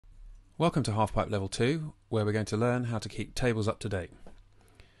Welcome to Halfpipe Level 2, where we're going to learn how to keep tables up to date.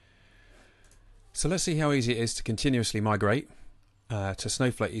 So let's see how easy it is to continuously migrate to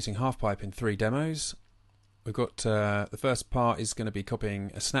Snowflake using Halfpipe in 3 demos. We've got the first part is going to be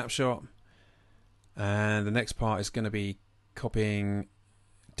copying a snapshot, and the next part is going to be copying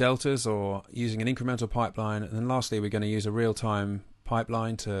deltas or using an incremental pipeline, and then lastly we're going to use a real-time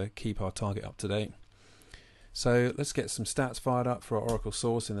pipeline to keep our target up to date. So let's get some stats fired up for our Oracle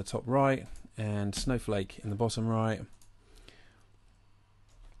source in the top right and Snowflake in the bottom right.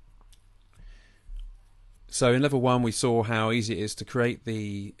 So in level 1 we saw how easy it is to create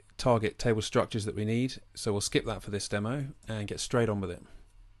the target table structures that we need, so we'll skip that for this demo and get straight on with it.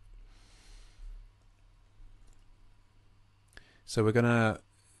 So we're going to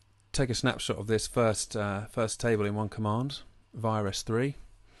take a snapshot of this first table in one command via S3.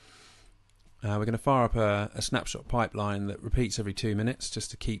 We're going to fire up a snapshot pipeline that repeats every 2 minutes just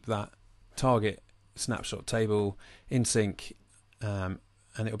to keep that target snapshot table in sync, and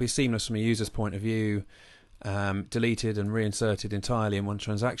it'll be seamless from a user's point of view, deleted and reinserted entirely in one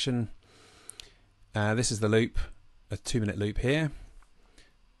transaction. This is the loop, a 2-minute loop here.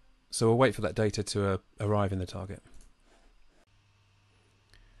 So we'll wait for that data to arrive in the target.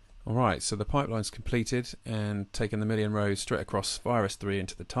 Alright, so the pipeline's completed and taken the million rows straight across via S3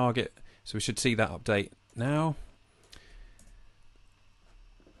 into the target. So we should see that update now.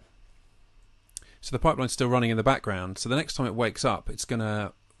 So the pipeline's still running in the background. So the next time it wakes up, it's going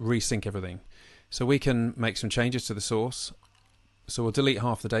to resync everything. So we can make some changes to the source. So we'll delete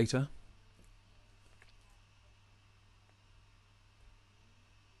half the data.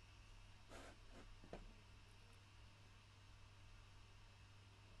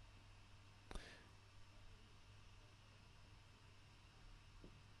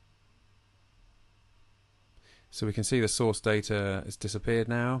 So we can see the source data has disappeared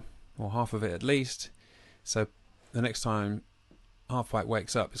now, or half of it at least. So the next time Halfpipe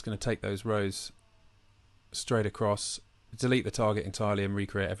wakes up, it's going to take those rows straight across, delete the target entirely and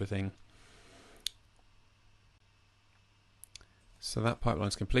recreate everything. So that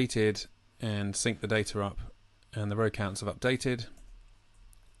pipeline's completed and sync the data up, and the row counts have updated.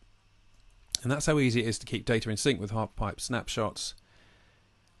 And that's how easy it is to keep data in sync with Halfpipe snapshots.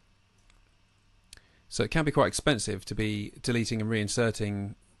 So it can be quite expensive to be deleting and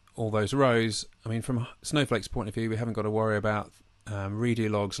reinserting all those rows. I mean, from Snowflake's point of view, we haven't got to worry about redo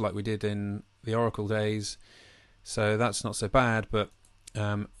logs like we did in the Oracle days. So that's not so bad, but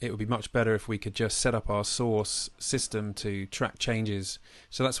it would be much better if we could just set up our source system to track changes.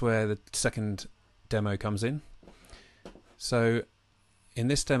 So that's where the second demo comes in. So in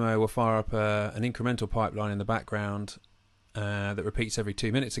this demo, we'll fire up an incremental pipeline in the background that repeats every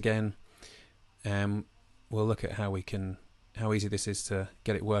 2 minutes again. And we'll look at how easy this is to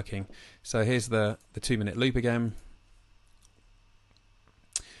get it working. So here's the 2-minute loop again.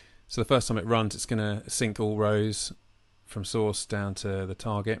 So the first time it runs, it's going to sync all rows from source down to the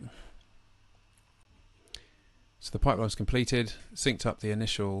target. So the pipeline's completed, synced up the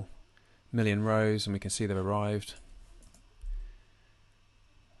initial million rows, and we can see they've arrived.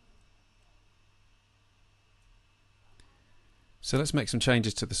 So let's make some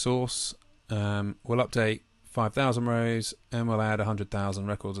changes to the source. We'll update 5,000 rows and we'll add 100,000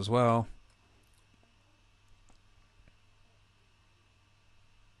 records as well.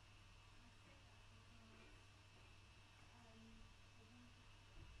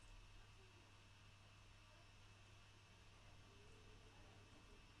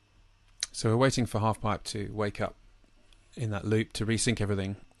 So we're waiting for Halfpipe to wake up in that loop to resync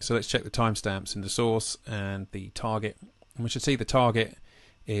everything. So let's check the timestamps in the source and the target. And we should see the target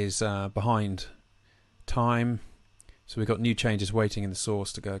is behind time, so we've got new changes waiting in the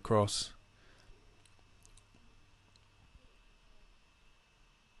source to go across.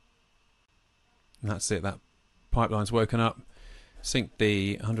 And that's it, that pipeline's woken up, synced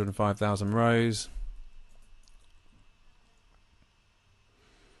the 105,000 rows.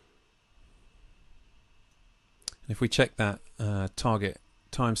 And if we check that target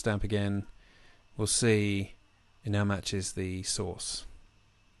timestamp again, we'll see it now matches the source.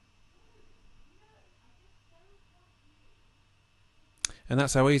 And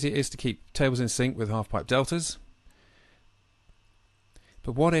that's how easy it is to keep tables in sync with Halfpipe deltas.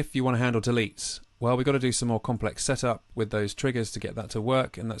 But what if you want to handle deletes? Well, we've got to do some more complex setup with those triggers to get that to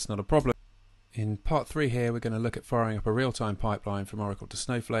work, and that's not a problem. In part 3 here, we're going to look at firing up a real-time pipeline from Oracle to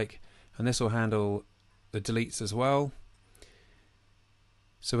Snowflake, and this will handle the deletes as well.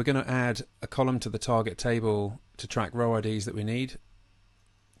 So we're going to add a column to the target table to track row IDs that we need.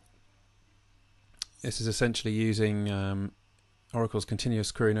 This is essentially using Oracle's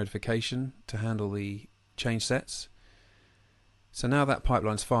continuous query notification to handle the change sets. So now that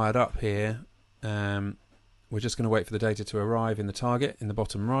pipeline's fired up here, we're just going to wait for the data to arrive in the target in the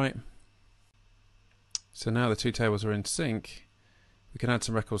bottom right. So now the two tables are in sync, we can add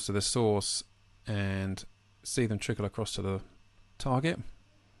some records to the source and see them trickle across to the target.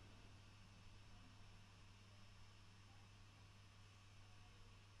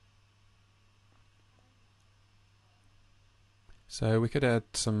 So we could add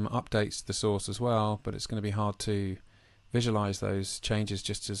some updates to the source as well, but it's going to be hard to visualize those changes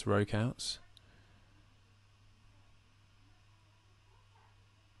just as row counts.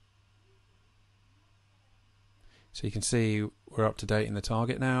 So you can see we're up to date in the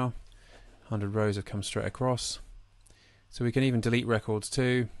target now. 100 rows have come straight across. So we can even delete records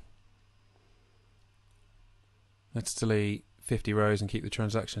too. Let's delete 50 rows and keep the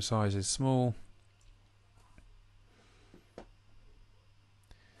transaction sizes small.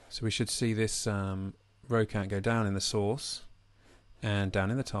 So we should see this row count go down in the source and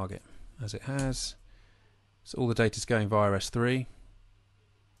down in the target, as it has. So all the data is going via S3.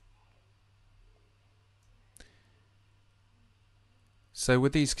 So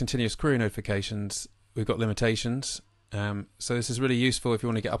with these continuous query notifications, we've got limitations. So this is really useful if you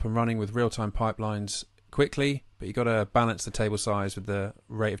want to get up and running with real-time pipelines quickly, but you've got to balance the table size with the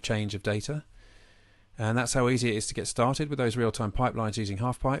rate of change of data. And that's how easy it is to get started with those real-time pipelines using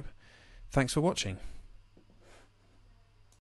Halfpipe. Thanks for watching.